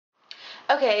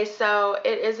Okay, so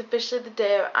it is officially the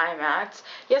day of IMATS.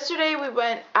 Yesterday we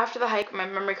went, after the hike, my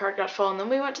memory card got full, and then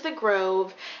we went to the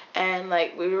Grove, and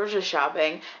like, we were just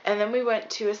shopping, and then we went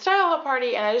to a STYLEHAUL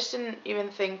party, and I just didn't even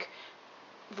think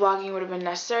vlogging would have been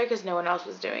necessary, because no one else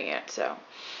was doing it, so,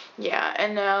 yeah.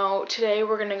 And now, today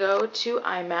we're gonna go to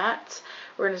IMATS.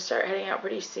 We're gonna start heading out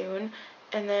pretty soon,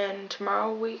 and then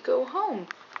tomorrow we go home.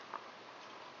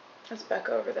 That's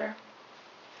Becca over there.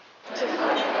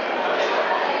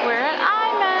 We're at IMATS.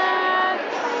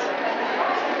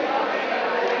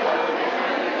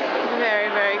 Very,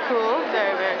 very cool.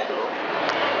 Very, very cool.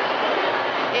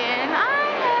 In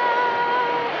IMATS.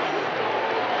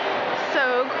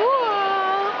 So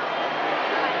cool.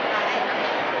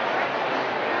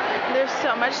 There's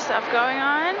so much stuff going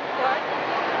on. What?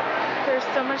 There's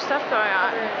so much stuff going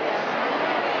on.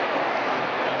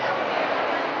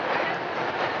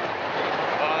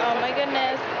 Oh my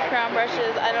goodness. Crown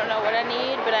brushes. I don't know what I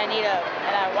need, but I need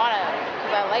and I want to,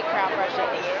 because I like crown brushes.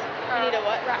 You need a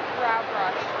what? Crown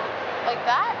brush. Like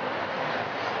that?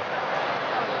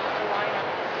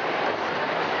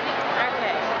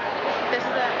 Okay.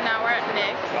 Now we're at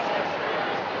NYX.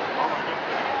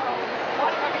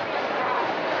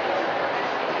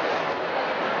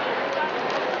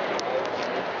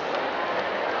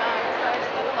 So I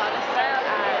just got a lot of stuff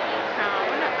at Crown.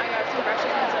 I got some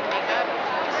brushes and some makeup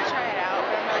just to try it out,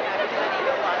 but I'm really happy because I need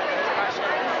a lot of those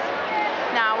brushes.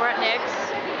 Now we're at NYX.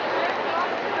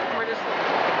 We're just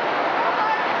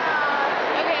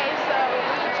okay, so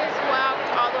we just walked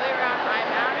all the way around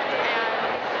IMATS, and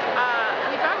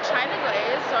we found China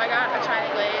Glaze, so I got a China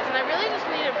Glaze, and I really just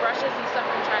needed brushes and stuff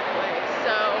from China Glaze.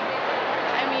 So,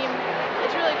 I mean,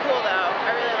 it's really cool though.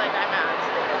 I really like IMATS.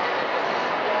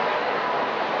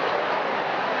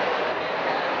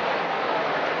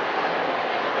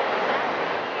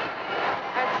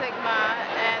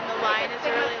 And the line is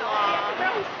really long.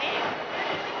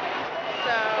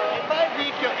 So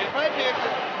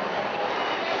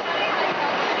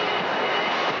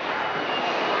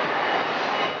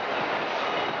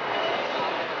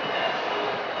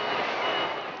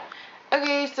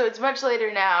okay, so it's much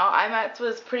later now. IMATS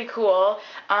was pretty cool.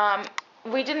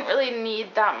 We didn't really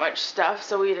need that much stuff,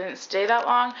 so we didn't stay that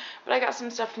long, but I got some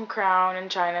stuff from Crown and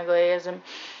China Glaze, and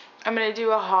I'm gonna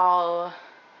do a haul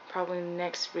probably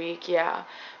next week, yeah.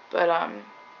 But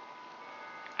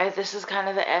this is kind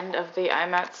of the end of the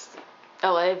IMATS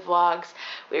LA vlogs.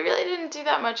 We really didn't do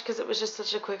that much because it was just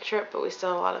such a quick trip, but we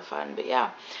still had a lot of fun. But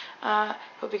yeah,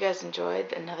 hope you guys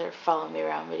enjoyed another follow me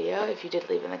around video. If you did,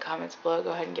 leave in the comments below.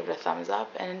 Go ahead and give it a thumbs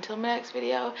up. And until my next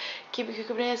video, keep it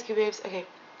cool, bananas, keep babes. Okay,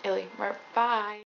 Illy, Merp, bye.